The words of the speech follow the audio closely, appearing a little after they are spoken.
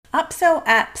Upsell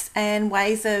apps and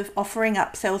ways of offering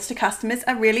upsells to customers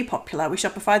are really popular with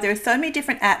Shopify. There are so many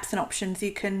different apps and options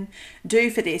you can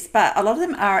do for this, but a lot of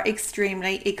them are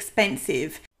extremely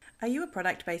expensive. Are you a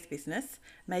product-based business,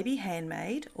 maybe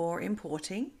handmade or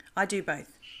importing? I do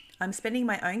both. I'm spending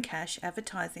my own cash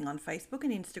advertising on Facebook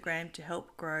and Instagram to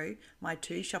help grow my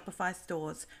 2 Shopify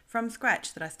stores from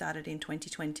scratch that I started in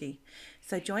 2020.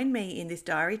 So join me in this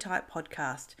diary type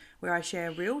podcast where I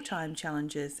share real-time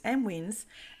challenges and wins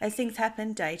as things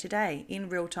happen day to day in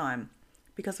real time,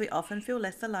 because we often feel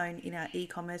less alone in our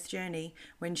e-commerce journey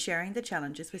when sharing the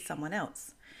challenges with someone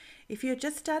else. If you're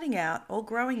just starting out or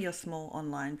growing your small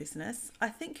online business, I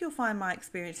think you'll find my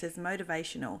experiences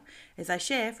motivational as I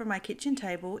share from my kitchen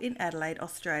table in Adelaide,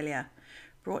 Australia.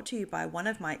 Brought to you by one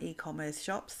of my e-commerce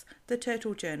shops,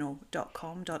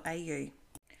 theturtlejournal.com.au.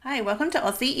 Hi, welcome to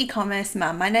Aussie E-commerce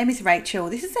Mum. My name is Rachel.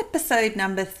 This is episode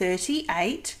number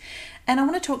 38, and I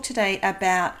want to talk today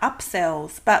about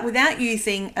upsells, but without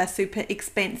using a super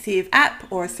expensive app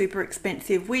or a super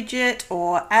expensive widget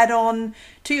or add-on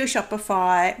to your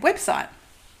Shopify website.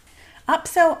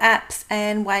 Upsell apps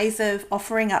and ways of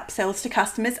offering upsells to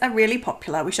customers are really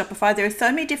popular with Shopify. There are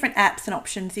so many different apps and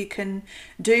options you can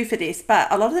do for this, but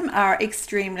a lot of them are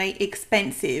extremely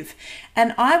expensive.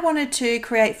 And I wanted to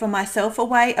create for myself a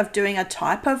way of doing a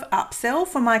type of upsell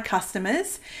for my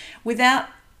customers without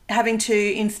having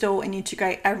to install and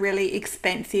integrate a really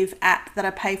expensive app that I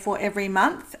pay for every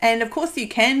month. And of course you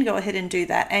can go ahead and do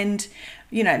that. And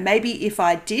maybe if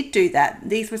I did do that,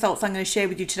 these results I'm going to share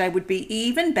with you today would be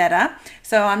even better.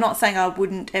 So I'm not saying I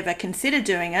wouldn't ever consider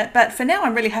doing it, but for now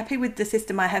I'm really happy with the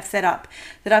system I have set up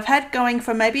that I've had going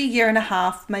for maybe a year and a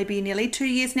half, maybe nearly 2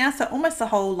 years now. So almost the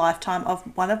whole lifetime of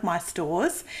one of my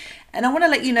stores. And I want to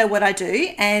let you know what I do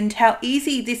and how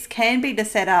easy this can be to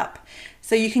set up.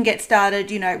 So you can get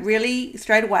started, really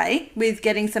straight away with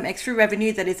getting some extra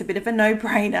revenue that is a bit of a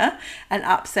no-brainer, an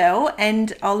upsell,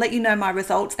 and I'll let you know my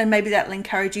results, and maybe that'll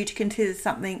encourage you to consider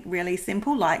something really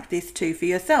simple like this too for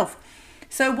yourself.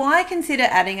 So why consider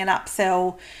adding an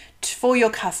upsell for your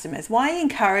customers? Why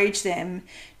encourage them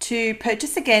to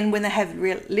purchase again when they have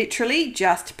literally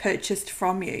just purchased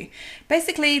from you?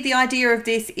 Basically, the idea of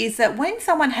this is that when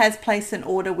someone has placed an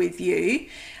order with you,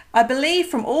 I believe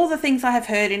from all the things I have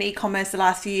heard in e-commerce the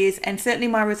last few years, and certainly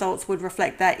my results would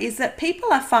reflect that, is that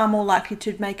people are far more likely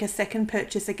to make a second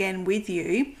purchase again with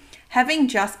you, having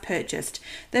just purchased.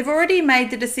 They've already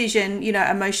made the decision,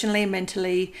 emotionally and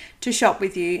mentally to shop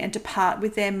with you and to part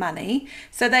with their money.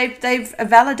 So they've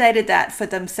validated that for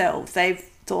themselves. They've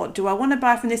thought, do I want to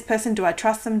buy from this person? Do I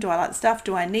trust them? Do I like the stuff?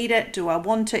 Do I need it? Do I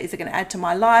want it? Is it going to add to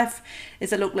my life?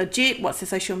 Does it look legit? What's the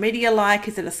social media like?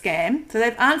 Is it a scam? So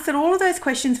they've answered all of those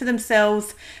questions for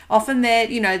themselves. Often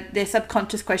they're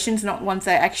subconscious questions, not ones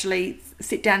they actually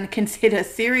sit down and consider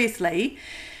seriously.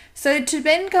 So to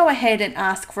then go ahead and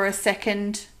ask for a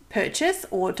second purchase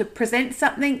or to present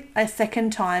something a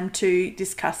second time to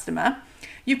this customer,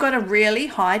 you've got a really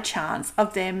high chance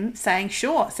of them saying,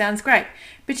 sure, sounds great.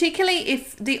 Particularly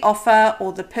if the offer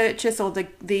or the purchase or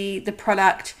the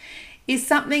product is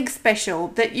something special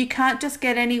that you can't just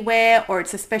get anywhere, or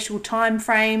it's a special time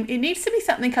frame. It needs to be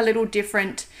something a little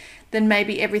different than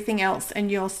maybe everything else in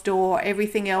your store,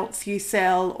 everything else you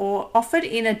sell, or offered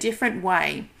in a different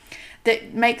way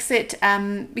that makes it,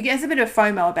 there's a bit of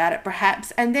FOMO about it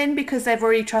perhaps. And then because they've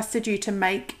already trusted you to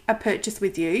make a purchase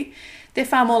with you, they're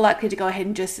far more likely to go ahead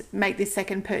and just make this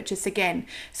second purchase again.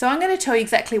 So I'm going to tell you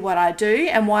exactly what I do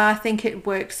and why I think it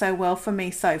works so well for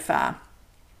me so far.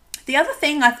 The other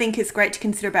thing I think is great to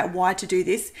consider about why to do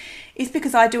this is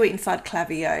because I do it inside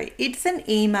Klaviyo. It's an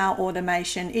email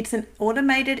automation. It's an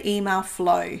automated email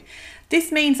flow.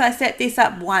 This means I set this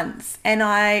up once and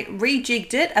I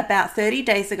rejigged it about 30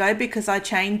 days ago because I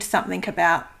changed something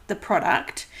about the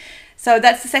product. So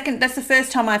that's the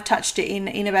first time I've touched it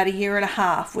in about a year and a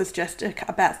half, was just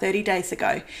about 30 days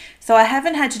ago. So I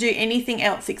haven't had to do anything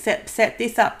else except set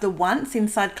this up the once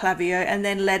inside Klaviyo and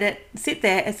then let it sit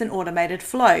there as an automated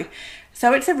flow.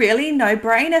 So it's a really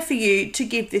no-brainer for you to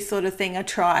give this sort of thing a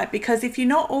try, because if you're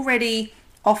not already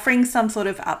offering some sort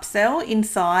of upsell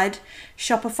inside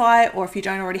Shopify, or if you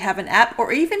don't already have an app,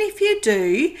 or even if you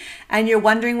do and you're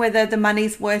wondering whether the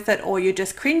money's worth it, or you're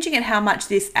just cringing at how much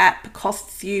this app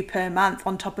costs you per month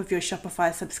on top of your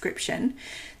Shopify subscription,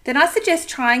 then I suggest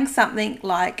trying something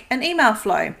like an email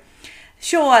flow.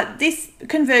 Sure, this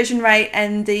conversion rate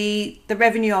and the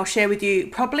revenue I'll share with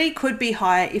you probably could be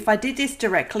higher if I did this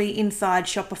directly inside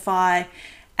Shopify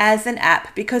as an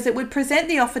app, because it would present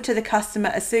the offer to the customer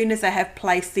as soon as they have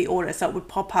placed the order. So it would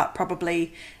pop up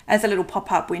probably as a little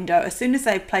pop-up window as soon as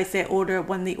they've placed their order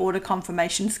when the order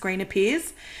confirmation screen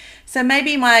appears. So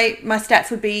maybe my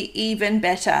stats would be even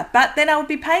better, but then I would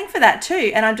be paying for that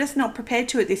too. And I'm just not prepared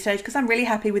to at this stage because I'm really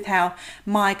happy with how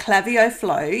my Klaviyo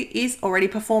flow is already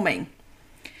performing.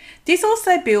 This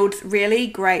also builds really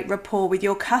great rapport with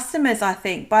your customers, I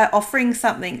think, by offering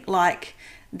something like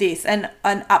this, an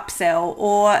upsell,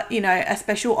 or a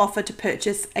special offer to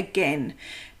purchase again,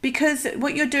 because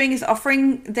what you're doing is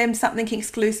offering them something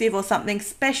exclusive or something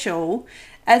special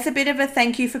as a bit of a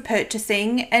thank you for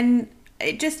purchasing. And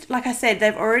it just, like I said,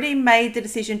 they've already made the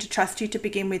decision to trust you to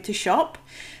begin with to shop.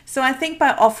 So I think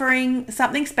by offering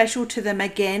something special to them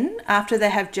again after they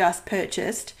have just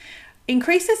purchased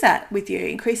increases that with you,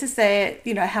 increases their,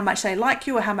 how much they like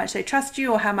you or how much they trust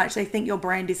you or how much they think your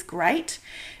brand is great,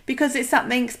 because it's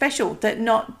something special that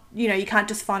not, you can't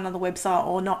just find on the website,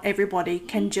 or not everybody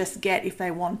can just get if they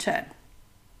want it.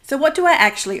 So what do I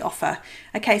actually offer?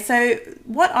 Okay, so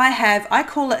what I have, I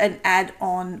call it an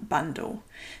add-on bundle.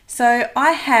 So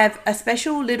I have a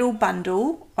special little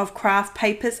bundle of craft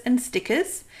papers and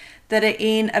stickers that are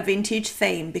in a vintage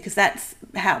theme, because that's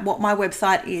what my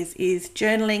website is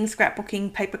journaling,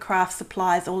 scrapbooking, paper craft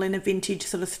supplies, all in a vintage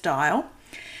sort of style.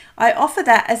 I offer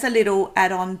that as a little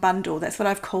add-on bundle. That's what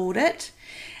I've called it.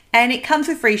 And it comes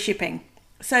with free shipping.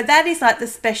 So that is like the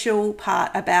special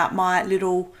part about my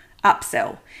little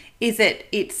upsell, is that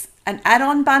it's an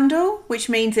add-on bundle, which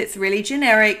means it's really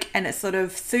generic and it sort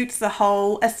of suits the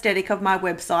whole aesthetic of my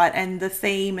website and the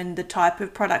theme and the type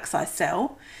of products I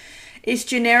sell. It's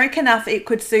generic enough it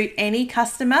could suit any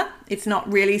customer. It's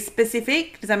not really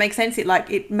specific. Does that make sense?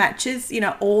 It matches,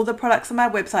 all the products on my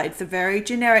website. It's a very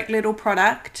generic little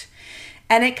product,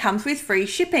 and it comes with free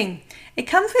shipping. It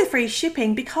comes with free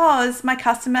shipping because my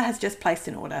customer has just placed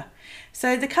an order.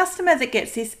 So the customer that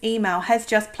gets this email has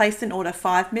just placed an order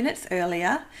 5 minutes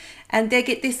earlier, and they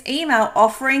get this email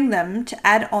offering them to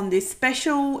add on this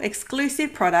special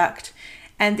exclusive product.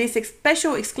 And this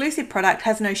special exclusive product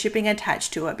has no shipping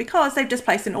attached to it because they've just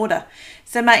placed an order.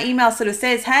 So my email sort of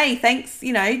says, hey, thanks,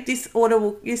 this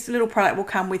little product will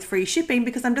come with free shipping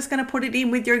because I'm just going to put it in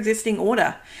with your existing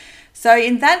order. So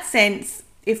in that sense,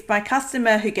 if my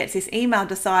customer who gets this email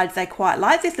decides they quite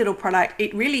like this little product,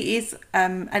 it really is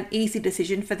an easy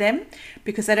decision for them,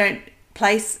 because they don't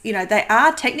place, they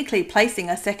are technically placing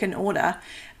a second order,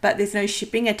 but there's no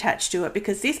shipping attached to it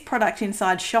because this product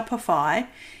inside Shopify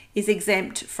is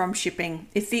exempt from shipping.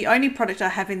 It's the only product I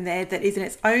have in there that is in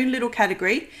its own little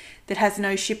category that has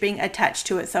no shipping attached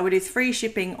to it. So it is free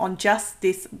shipping on just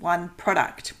this one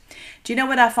product. Do you know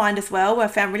what I find as well? What I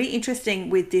found really interesting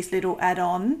with this little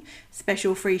add-on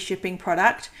special free shipping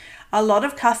product, a lot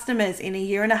of customers in a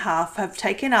year and a half have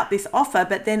taken up this offer,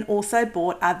 but then also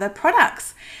bought other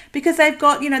products because they've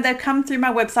got, they've come through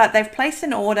my website, they've placed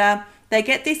an order, they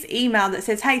get this email that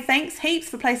says, hey, thanks heaps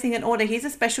for placing an order. Here's a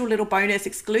special little bonus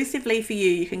exclusively for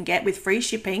you can get with free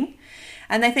shipping.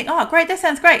 And they think, oh, great, that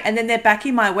sounds great. And then they're back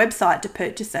in my website to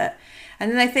purchase it.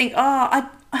 And then they think, oh,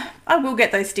 I will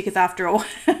get those stickers after all.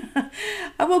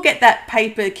 I will get that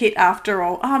paper kit after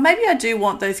all. Oh, maybe I do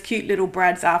want those cute little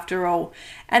brads after all.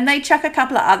 And they chuck a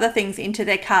couple of other things into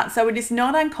their cart. So it is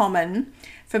not uncommon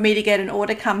for me to get an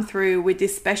order come through with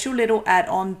this special little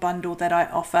add-on bundle that I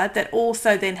offer that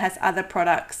also then has other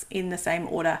products in the same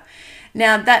order.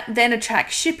 Now that then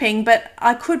attracts shipping, but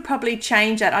I could probably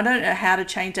change that. I don't know how to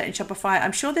change that in Shopify.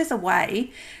 I'm sure there's a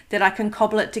way that I can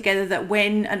cobble it together that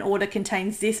when an order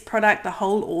contains this product, the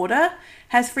whole order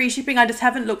has free shipping. I just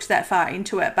haven't looked that far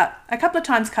into it, but a couple of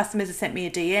times customers have sent me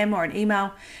a DM or an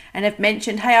email and have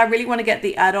mentioned, hey, I really want to get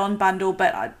the add-on bundle,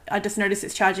 but I just noticed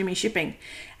it's charging me shipping.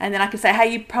 And then I can say,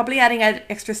 hey, you're probably adding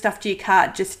extra stuff to your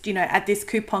cart, just, add this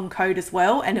coupon code as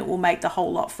well, and it will make the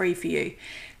whole lot free for you,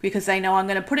 because they know I'm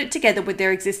going to put it together with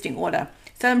their existing order.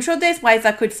 So I'm sure there's ways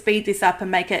I could speed this up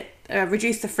and make it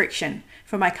reduce the friction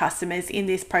for my customers in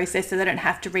this process, so they don't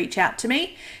have to reach out to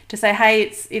me to say, hey,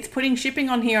 it's putting shipping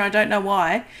on here, I don't know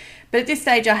why. But at this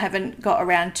stage, I haven't got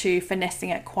around to finessing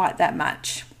it quite that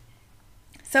much.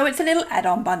 So it's a little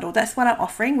add-on bundle. That's what I'm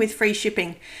offering with free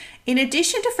shipping. In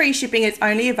addition to free shipping, it's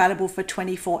only available for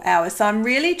 24 hours. So I'm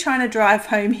really trying to drive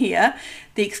home here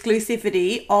the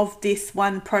exclusivity of this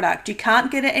one product. You can't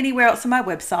get it anywhere else on my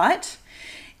website.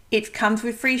 It comes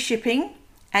with free shipping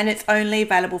and it's only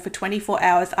available for 24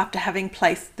 hours after having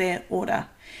placed their order.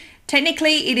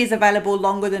 Technically, it is available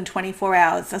longer than 24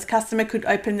 hours. A customer could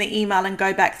open the email and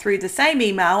go back through the same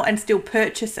email and still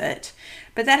purchase it.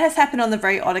 But that has happened on the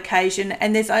very odd occasion,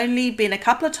 and there's only been a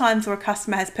couple of times where a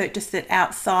customer has purchased it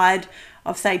outside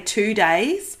of, say, 2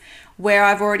 days, where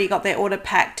I've already got their order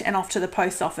packed and off to the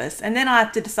post office. And then I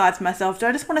have to decide for myself, do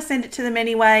I just want to send it to them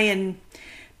anyway and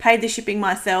paid the shipping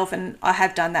myself, and I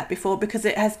have done that before because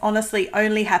it has honestly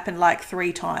only happened like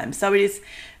 3 times. So it is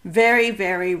very,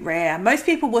 very rare. Most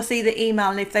people will see the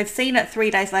email, and if they've seen it 3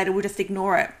 days later, will just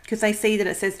ignore it because they see that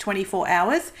it says 24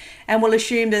 hours and will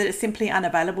assume that it's simply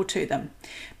unavailable to them.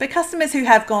 But customers who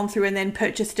have gone through and then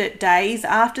purchased it days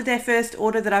after their first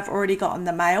order that I've already got in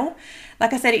the mail,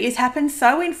 like I said, it has happened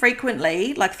so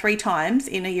infrequently, like 3 times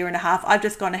in a year and a half, I've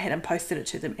just gone ahead and posted it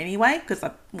to them anyway because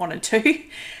I wanted to.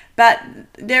 But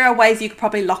there are ways you could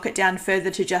probably lock it down further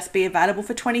to just be available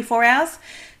for 24 hours.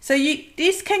 So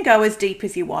this can go as deep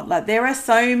as you want. Like, there are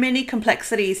so many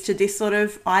complexities to this sort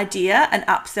of idea and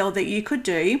upsell that you could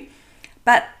do.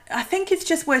 But I think it's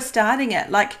just worth starting it.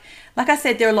 Like I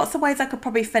said, there are lots of ways I could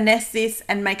probably finesse this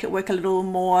and make it work a little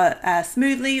more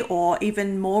smoothly or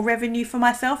even more revenue for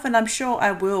myself. And I'm sure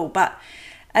I will. But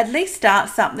at least start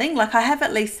something. Like, I have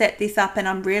at least set this up and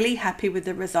I'm really happy with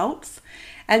the results.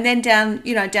 And then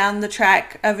down the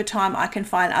track over time, I can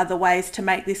find other ways to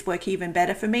make this work even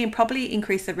better for me and probably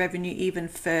increase the revenue even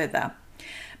further.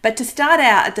 But to start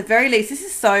out, at the very least, this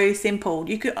is so simple.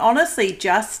 You could honestly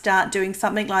just start doing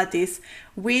something like this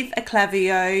with a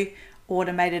Klaviyo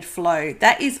automated flow.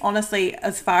 That is honestly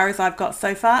as far as I've got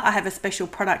so far. I have a special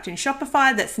product in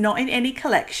Shopify that's not in any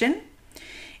collection.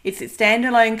 It's a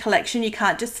standalone collection. You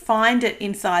can't just find it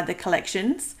inside the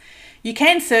collections. You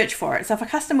can search for it. So if a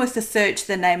customer was to search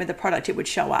the name of the product, it would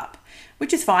show up,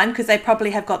 which is fine because they probably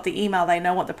have got the email. They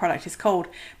know what the product is called,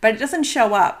 but it doesn't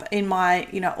show up in my,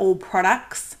 all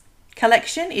products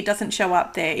collection. It doesn't show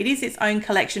up there. It is its own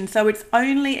collection. So it's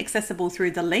only accessible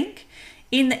through the link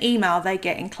in the email they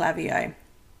get in Klaviyo.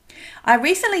 I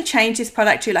recently changed this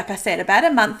product to, like I said, about a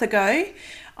month ago.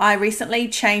 I recently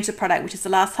changed the product, which is the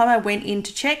last time I went in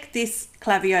to check this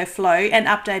Klaviyo flow and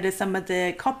updated some of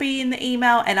the copy in the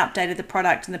email and updated the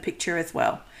product and the picture as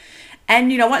well.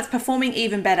 And you know what? It's performing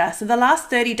even better. So the last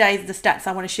 30 days of the stats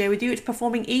I want to share with you, it's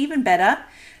performing even better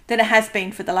than it has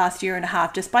been for the last year and a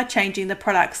half just by changing the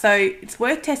product. So it's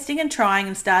worth testing and trying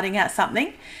and starting out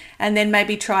something, and then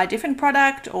maybe try a different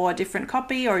product or a different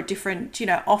copy or a different,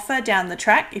 offer down the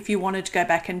track if you wanted to go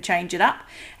back and change it up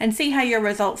and see how your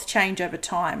results change over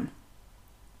time.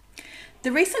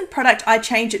 The recent product I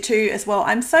changed it to as well,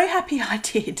 I'm so happy I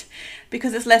did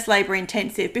because it's less labor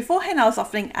intensive. Beforehand, I was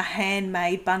offering a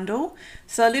handmade bundle.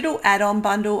 So a little add-on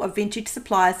bundle of vintage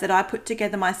supplies that I put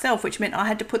together myself, which meant I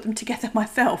had to put them together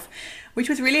myself, which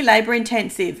was really labor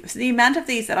intensive. So the amount of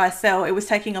these that I sell, it was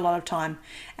taking a lot of time.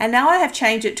 And now I have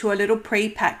changed it to a little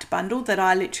pre-packed bundle that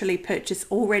I literally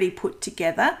purchased already put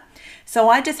together. So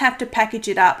I just have to package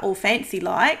it up all fancy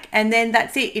like, and then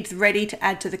that's it. It's ready to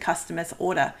add to the customer's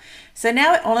order. So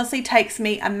now it honestly takes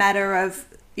me a matter of,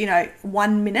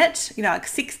 1 minute, like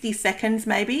 60 seconds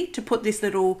maybe, to put this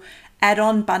little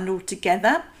add-on bundle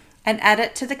together and add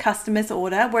it to the customer's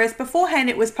order. Whereas beforehand,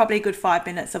 it was probably a good 5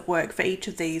 minutes of work for each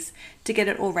of these to get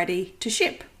it all ready to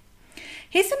ship.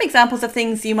 Here's some examples of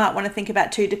things you might want to think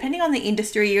about too, depending on the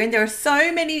industry you're in. There are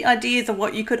so many ideas of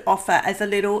what you could offer as a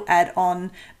little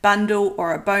add-on bundle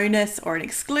or a bonus or an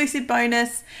exclusive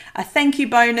bonus, a thank you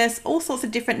bonus, all sorts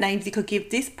of different names you could give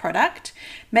this product.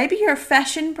 Maybe you're a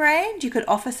fashion brand, you could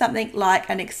offer something like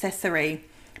an accessory,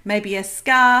 maybe a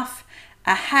scarf,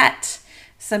 a hat,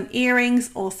 some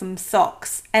earrings or some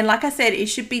socks. And like I said, it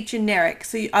should be generic.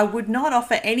 So I would not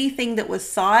offer anything that was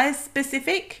size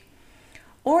specific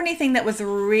or anything that was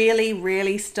really,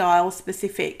 really style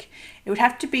specific. It would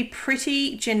have to be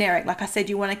pretty generic. Like I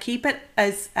said, you want to keep it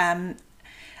as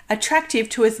attractive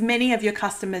to as many of your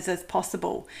customers as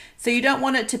possible. So you don't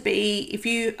want it to be, if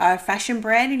you are a fashion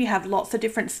brand and you have lots of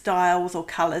different styles or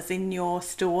colors in your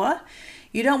store,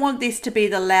 you don't want this to be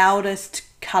the loudest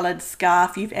colored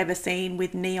scarf you've ever seen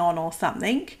with neon or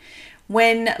something,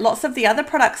 when lots of the other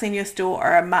products in your store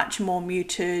are a much more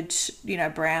muted,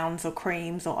 browns or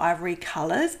creams or ivory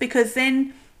colors, because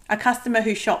then a customer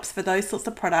who shops for those sorts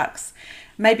of products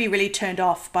may be really turned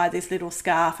off by this little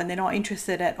scarf and they're not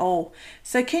interested at all.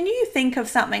 So can you think of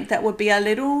something that would be a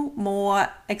little more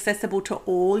accessible to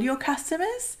all your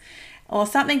customers, or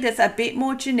something that's a bit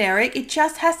more generic? It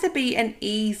just has to be an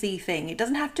easy thing. It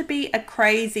doesn't have to be a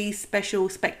crazy, special,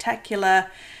 spectacular,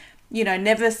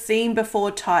 never seen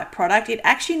before type product. It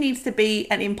actually needs to be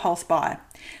an impulse buy.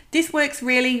 This works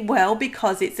really well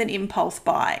because it's an impulse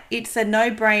buy. It's a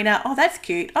no-brainer. Oh, that's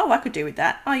cute. Oh, I could do with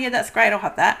that. Oh yeah, that's great. I'll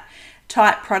have that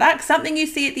type product. Something you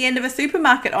see at the end of a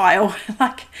supermarket aisle,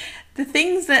 like the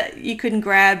things that you can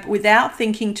grab without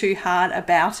thinking too hard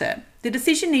about it. The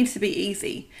decision needs to be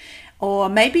easy. Or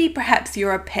maybe perhaps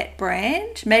you're a pet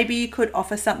brand. Maybe you could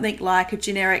offer something like a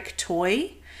generic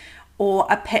toy or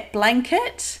a pet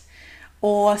blanket,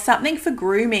 or something for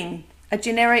grooming. a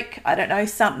generic, I don't know,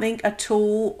 something, a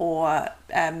tool or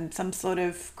some sort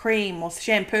of cream or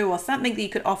shampoo or something that you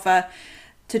could offer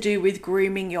to do with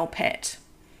grooming your pet.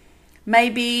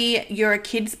 Maybe you're a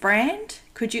kids brand.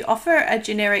 Could you offer a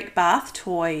generic bath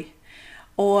toy?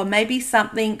 Or maybe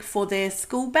something for their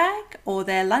school bag or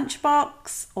their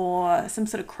lunchbox or some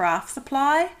sort of craft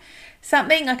supply.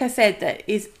 Something, like I said, that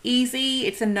is easy,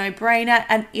 it's a no-brainer,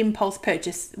 an impulse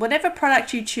purchase. Whatever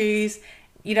product you choose,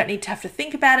 you don't need to have to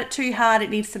think about it too hard. It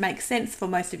needs to make sense for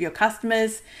most of your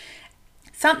customers.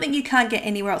 Something you can't get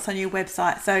anywhere else on your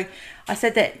website. So I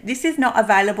said that this is not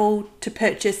available to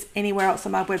purchase anywhere else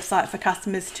on my website for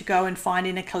customers to go and find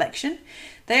in a collection.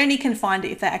 They only can find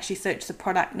it if they actually search the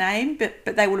product name, but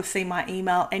they would have seen my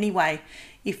email anyway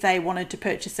if they wanted to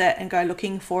purchase it and go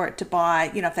looking for it to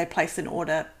buy, if they placed an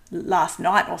order last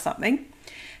night or something.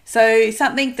 So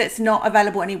something that's not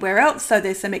available anywhere else, so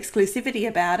there's some exclusivity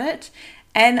about it.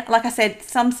 And like I said,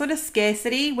 some sort of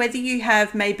scarcity, whether you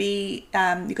have maybe,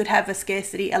 you could have a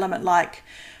scarcity element like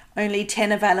only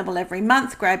 10 available every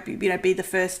month, be the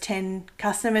first 10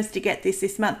 customers to get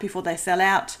this month before they sell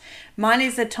out. Mine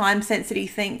is a time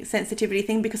sensitivity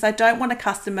thing because I don't want a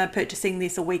customer purchasing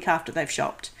this a week after they've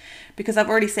shopped because I've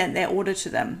already sent their order to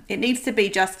them. It needs to be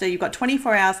just you've got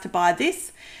 24 hours to buy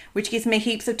this, which gives me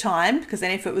heaps of time because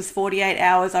then if it was 48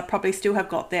 hours, I probably still have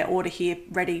got their order here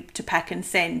ready to pack and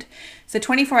send. So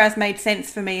 24 hours made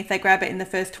sense for me. If they grab it in the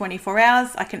first 24 hours,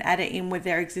 I can add it in with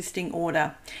their existing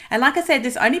order. And like I said,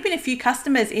 there's only been a few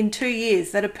customers in 2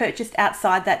 years that have purchased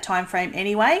outside that time frame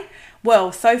anyway.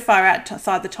 Well, so far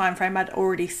outside the time frame, I'd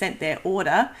already sent their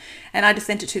order and I just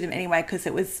sent it to them anyway because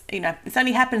it was, it's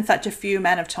only happened such a few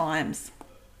amount of times.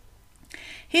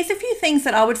 Here's a few things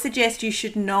that I would suggest you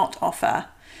should not offer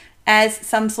as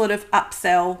some sort of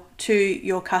upsell to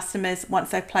your customers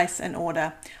once they've placed an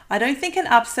order. I don't think an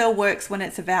upsell works when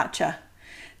it's a voucher.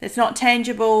 It's not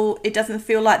tangible. It doesn't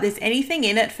feel like there's anything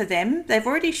in it for them. They've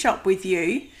already shopped with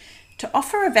you. To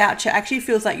offer a voucher actually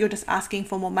feels like you're just asking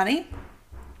for more money.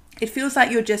 It feels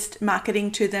like you're just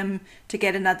marketing to them to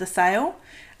get another sale.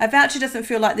 A voucher doesn't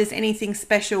feel like there's anything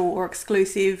special or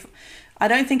exclusive. I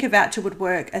don't think a voucher would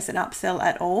work as an upsell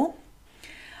at all.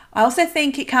 I also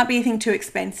think it can't be anything too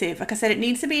expensive. Like I said, it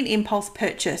needs to be an impulse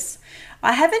purchase.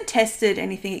 I haven't tested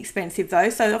anything expensive though,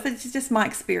 so this is just my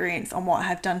experience on what I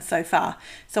have done so far.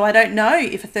 So I don't know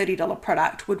if a $30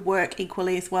 product would work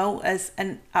equally as well as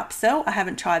an upsell. I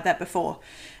haven't tried that before.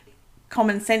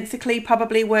 Commonsensically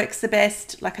probably works the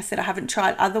best. Like I said, I haven't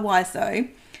tried otherwise though.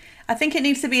 I think it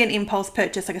needs to be an impulse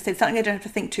purchase. Like I said, something I don't have to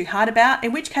think too hard about,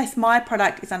 in which case my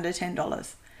product is under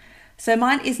 $10. So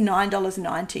mine is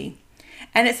 $9.90.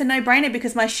 And it's a no-brainer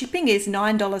because my shipping is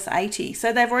 $9.80.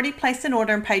 So they've already placed an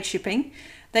order and paid shipping.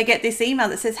 They get this email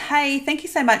that says, hey, thank you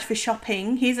so much for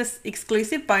shopping. Here's an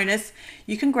exclusive bonus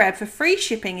you can grab for free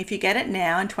shipping. If you get it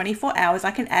now in 24 hours,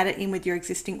 I can add it in with your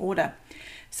existing order.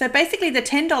 So basically the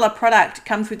 $10 product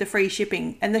comes with the free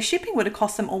shipping and the shipping would have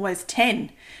cost them almost $10.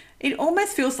 It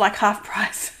almost feels like half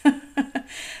price.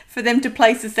 For them to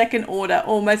place a second order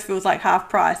almost feels like half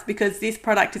price because this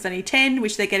product is only $10,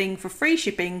 which they're getting for free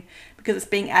shipping because it's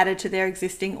being added to their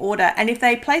existing order. And if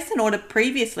they placed an order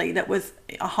previously that was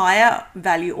a higher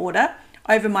value order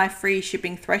over my free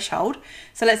shipping threshold,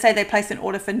 so let's say they placed an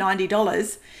order for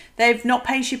 $90, they've not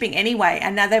paid shipping anyway.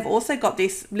 And now they've also got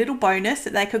this little bonus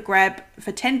that they could grab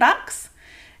for $10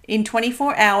 in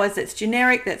 24 hours. That's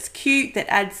generic, that's cute,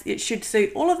 it should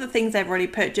suit all of the things they've already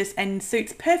purchased and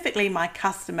suits perfectly my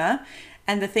customer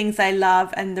and the things they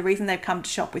love and the reason they've come to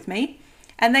shop with me.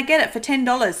 And they get it for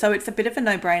 $10, so it's a bit of a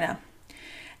no-brainer.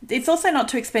 It's also not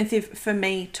too expensive for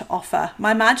me to offer.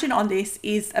 My margin on this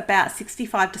is about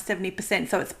 65 to 70%,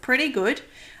 so it's pretty good.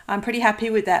 I'm pretty happy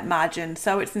with that margin.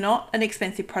 So it's not an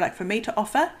expensive product for me to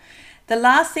offer. The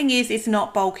last thing is it's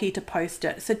not bulky to post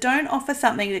it. So don't offer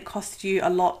something that costs you a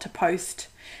lot to post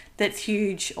that's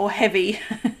huge or heavy,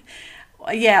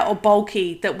 or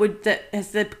bulky, that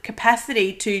has the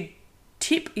capacity to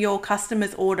tip your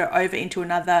customer's order over into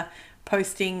another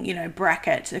posting,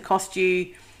 bracket. It cost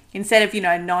you, instead of,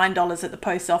 $9 at the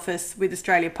post office with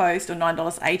Australia Post or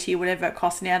 $9.80 or whatever it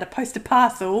costs now to post a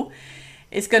parcel,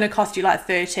 it's going to cost you like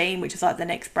 $13, which is like the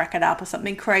next bracket up or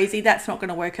something crazy. That's not going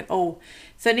to work at all.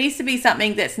 So it needs to be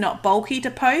something that's not bulky to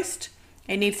post.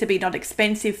 It needs to be not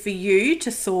expensive for you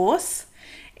to source.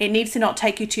 It needs to not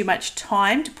take you too much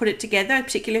time to put it together,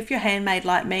 particularly if you're handmade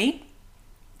like me.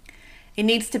 It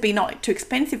needs to be not too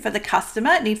expensive for the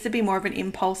customer. It needs to be more of an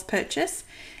impulse purchase.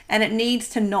 And it needs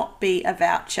to not be a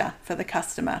voucher for the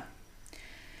customer.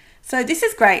 So this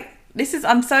is great.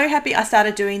 I'm so happy I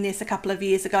started doing this a couple of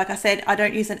years ago. Like I said, I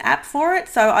don't use an app for it,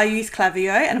 so I use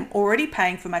Klaviyo, and I'm already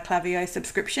paying for my Klaviyo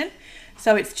subscription.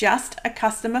 So it's just a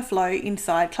customer flow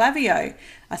inside Klaviyo.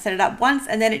 I set it up once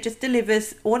and then it just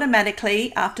delivers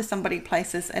automatically after somebody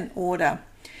places an order.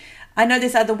 I know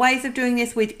there's other ways of doing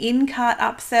this with in-cart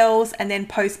upsells and then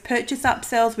post-purchase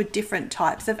upsells with different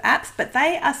types of apps, but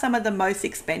they are some of the most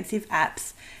expensive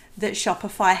apps that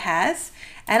Shopify has.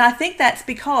 And I think that's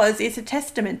because it's a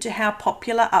testament to how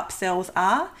popular upsells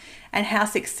are and how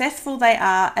successful they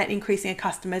are at increasing a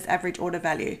customer's average order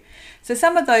value. So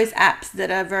some of those apps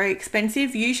that are very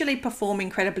expensive usually perform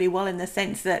incredibly well in the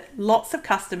sense that lots of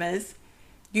customers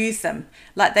use them.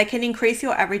 Like they can increase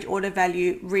your average order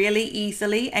value really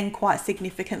easily and quite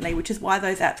significantly, which is why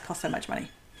those apps cost so much money.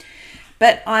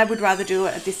 But I would rather do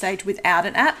it at this stage without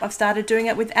an app. I've started doing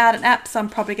it without an app, so I'm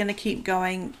probably going to keep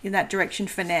going in that direction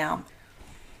for now.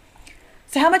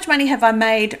 So how much money have I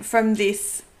made from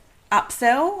this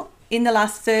upsell in the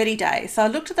last 30 days? So I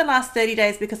looked at the last 30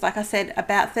 days because, like I said,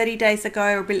 about 30 days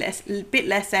ago, or a bit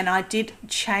less, and I did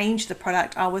change the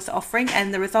product I was offering,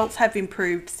 and the results have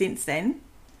improved since then.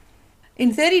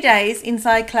 In 30 days,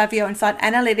 inside Klaviyo, inside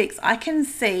Analytics, I can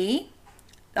see,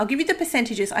 I'll give you the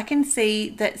percentages. I can see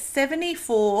that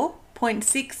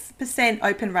 74.6%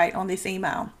 open rate on this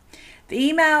email. The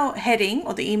email heading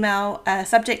or the email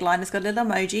subject line has got a little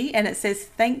emoji and it says,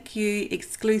 "Thank you,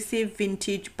 exclusive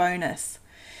vintage bonus."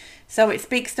 So it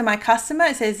speaks to my customer.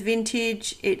 It says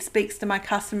vintage. It speaks to my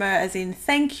customer as in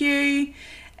thank you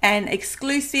and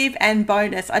exclusive and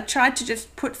bonus. I tried to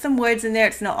just put some words in there.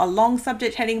 It's not a long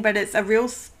subject heading, but it's a real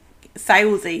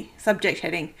salesy subject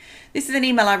heading. This is an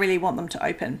email I really want them to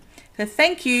open. So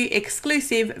thank you,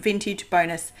 exclusive vintage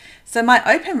bonus. So my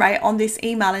open rate on this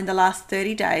email in the last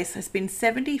 30 days has been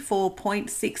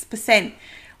 74.6%,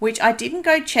 which I didn't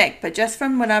go check, but just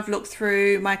from when I've looked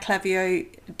through my Klaviyo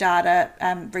data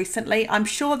recently, I'm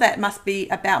sure that must be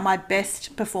about my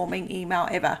best performing email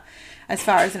ever as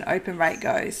far as an open rate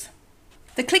goes.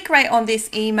 The click rate on this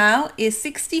email is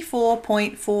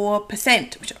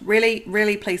 64.4%, which I'm really,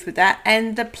 really pleased with that.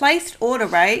 And the placed order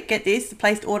rate, get this, the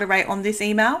placed order rate on this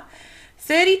email,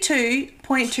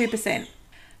 32.2%.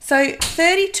 So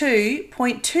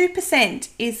 32.2%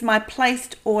 is my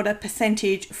placed order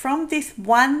percentage from this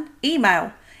one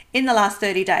email in the last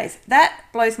 30 days. That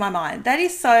blows my mind. That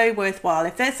is so worthwhile.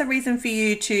 If that's a reason for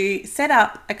you to set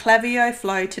up a Klaviyo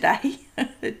flow today,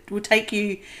 it will take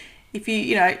you, if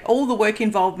you know, all the work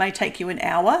involved may take you an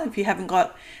hour. If you haven't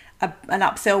got an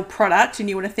upsell product and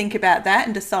you want to think about that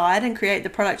and decide and create the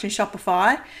product in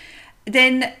Shopify,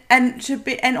 then and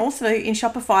also in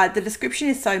Shopify, the description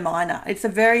is so minor. It's a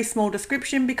very small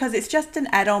description because it's just an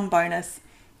add-on bonus.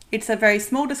 It's a very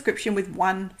small description with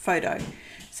one photo.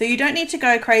 So you don't need to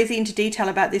go crazy into detail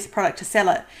about this product to sell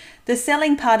it. The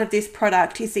selling part of this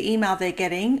product is the email they're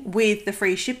getting with the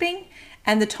free shipping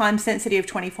and the time sensitive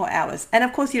 24 hours. And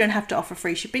of course you don't have to offer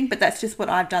free shipping, but that's just what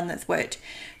I've done that's worked.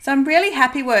 So I'm really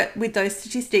happy with those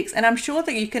statistics, and I'm sure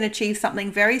that you can achieve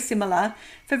something very similar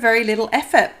for very little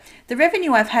effort. The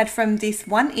revenue I've had from this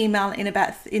one email in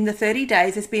the 30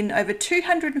 days has been over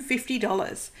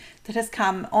 $250 that has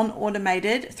come on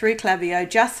automated through Klaviyo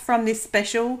just from this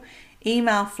special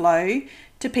email flow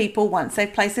to people once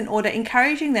they've placed an order,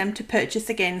 encouraging them to purchase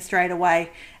again straight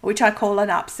away, which I call an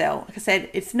upsell. Like I said,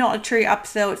 it's not a true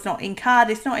upsell, it's not in card,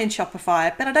 it's not in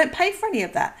Shopify, but I don't pay for any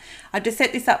of that. I just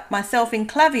set this up myself in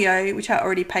Klaviyo, which I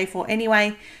already pay for anyway.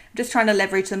 I'm just trying to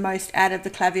leverage the most out of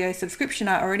the Klaviyo subscription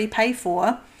I already pay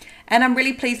for. And I'm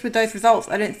really pleased with those results.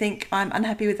 I don't think I'm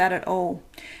unhappy with that at all.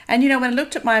 And you know, when I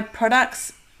looked at my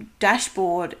products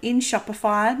dashboard in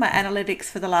Shopify, my analytics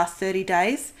for the last 30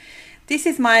 days, this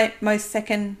is my most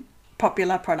second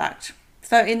popular product.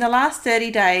 So in the last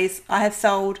 30 days, I have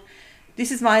sold,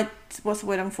 this is my, what's the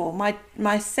word I'm for?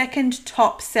 My second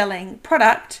top selling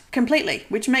product completely,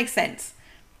 which makes sense.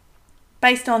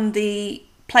 Based on the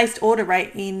placed order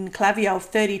rate in Klaviyo of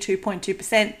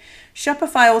 32.2%,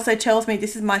 Shopify also tells me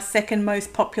this is my second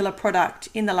most popular product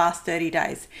in the last 30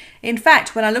 days. In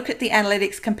fact, when I look at the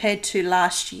analytics compared to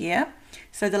last year,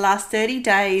 so the last 30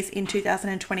 days in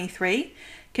 2023,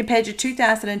 compared to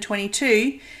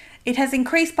 2022, it has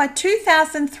increased by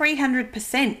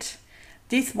 2,300%.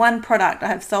 This one product I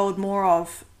have sold more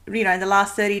of, you know, in the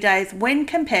last 30 days when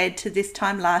compared to this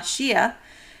time last year,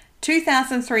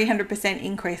 2,300%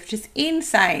 increase, which is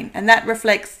insane. And that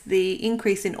reflects the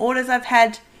increase in orders I've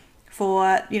had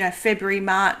for, you know, February,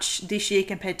 March this year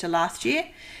compared to last year.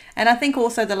 And I think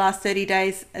also the last 30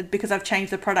 days, because I've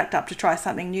changed the product up to try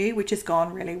something new, which has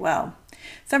gone really well.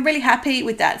 So I'm really happy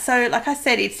with that. So like I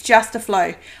said, it's just a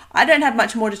flow. I don't have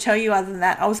much more to tell you other than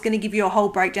that. I was going to give you a whole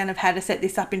breakdown of how to set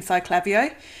this up inside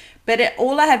Klaviyo. But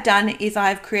all I have done is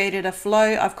I've created a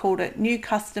flow. I've called it new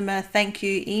customer thank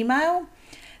you email.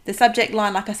 The subject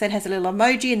line, like I said, has a little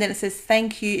emoji, and then it says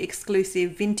thank you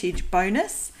exclusive vintage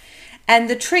bonus. And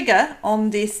the trigger on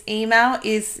this email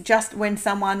is just when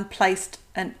someone placed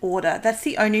an order. That's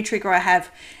the only trigger I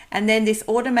have. And then this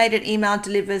automated email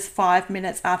delivers 5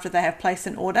 minutes after they have placed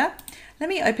an order. Let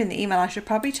me open the email. I should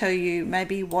probably tell you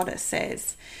maybe what it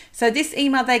says. So this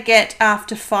email they get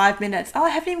after 5 minutes. Oh, I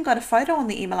haven't even got a photo on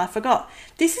the email. I forgot.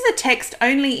 This is a text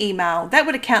only email. That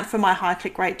would account for my high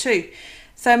click rate too.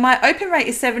 So my open rate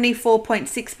is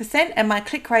 74.6% and my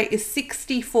click rate is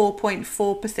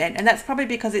 64.4%. And that's probably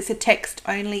because it's a text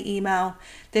only email.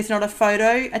 There's not a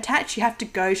photo attached. You have to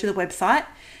go to the website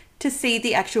to see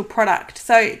the actual product.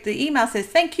 So the email says,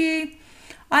 thank you.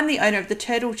 I'm the owner of the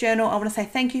Turtle Journal. I want to say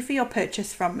thank you for your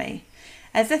purchase from me.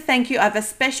 As a thank you, I have a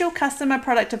special customer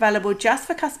product available just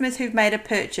for customers who've made a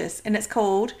purchase, and it's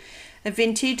called a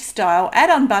vintage style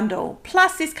add-on bundle.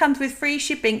 Plus this comes with free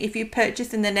shipping if you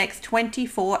purchase in the next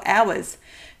 24 hours.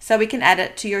 So we can add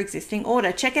it to your existing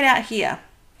order. Check it out here.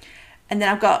 And then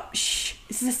I've got,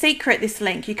 this is a secret, this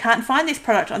link. You can't find this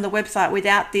product on the website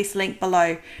without this link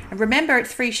below. And remember,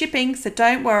 it's free shipping, so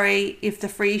don't worry if the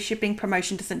free shipping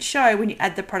promotion doesn't show when you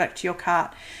add the product to your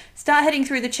cart. Start heading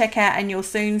through the checkout and you'll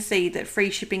soon see that free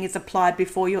shipping is applied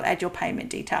before you add your payment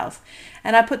details.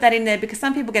 And I put that in there because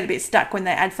some people get a bit stuck when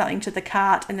they add something to the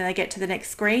cart and then they get to the next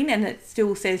screen and it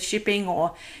still says shipping,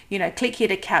 or, click here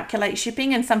to calculate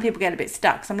shipping, and some people get a bit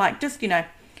stuck. So I'm like, just,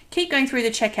 keep going through the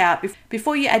checkout.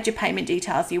 Before you add your payment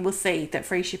details, you will see that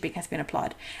free shipping has been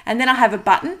applied. And then I have a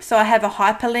button. So I have a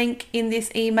hyperlink in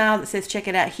this email that says check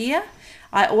it out here.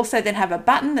 I also then have a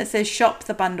button that says shop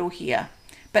the bundle here,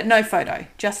 but no photo,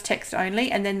 just text only.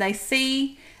 And then they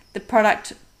see the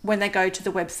product when they go to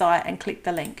the website and click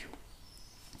the link.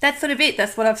 That's sort of it.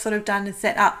 That's what I've sort of done and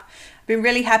set up. I've been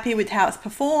really happy with how it's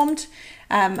performed.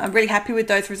 I'm really happy with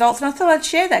those results. And I thought I'd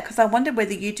share that because I wondered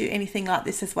whether you do anything like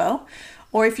this as well.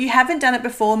 Or if you haven't done it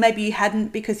before, maybe you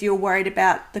hadn't because you were worried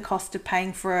about the cost of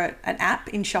paying for an app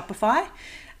in Shopify,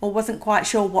 or wasn't quite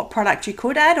sure what product you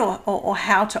could add or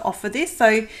how to offer this.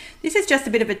 So this is just a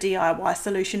bit of a DIY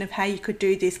solution of how you could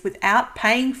do this without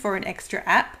paying for an extra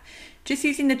app, just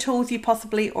using the tools you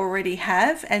possibly already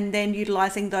have and then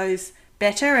utilizing those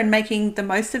better and making the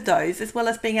most of those, as well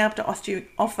as being able to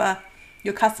offer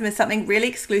your customers something really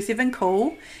exclusive and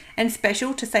cool and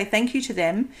special to say thank you to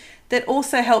them. That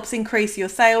also helps increase your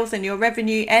sales and your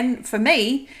revenue. And for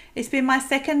me, it's been my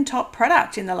second top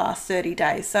product in the last 30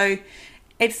 days. So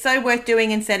it's so worth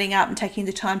doing and setting up and taking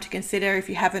the time to consider. If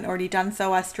you haven't already done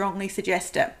so, I strongly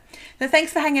suggest it. So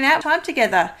thanks for hanging out time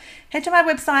together. Head to my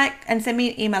website and send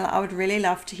me an email. I would really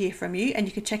love to hear from you. And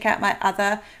you can check out my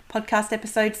other podcast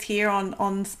episodes here on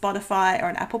Spotify or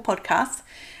on Apple Podcasts.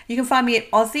 You can find me at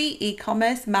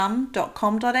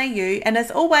aussieecommercemum.com.au. And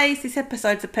as always, this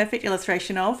episode's a perfect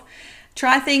illustration of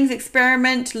try things,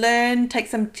 experiment, learn, check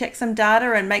some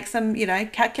data and make some,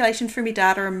 calculations from your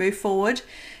data and move forward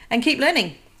and keep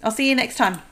learning. I'll see you next time.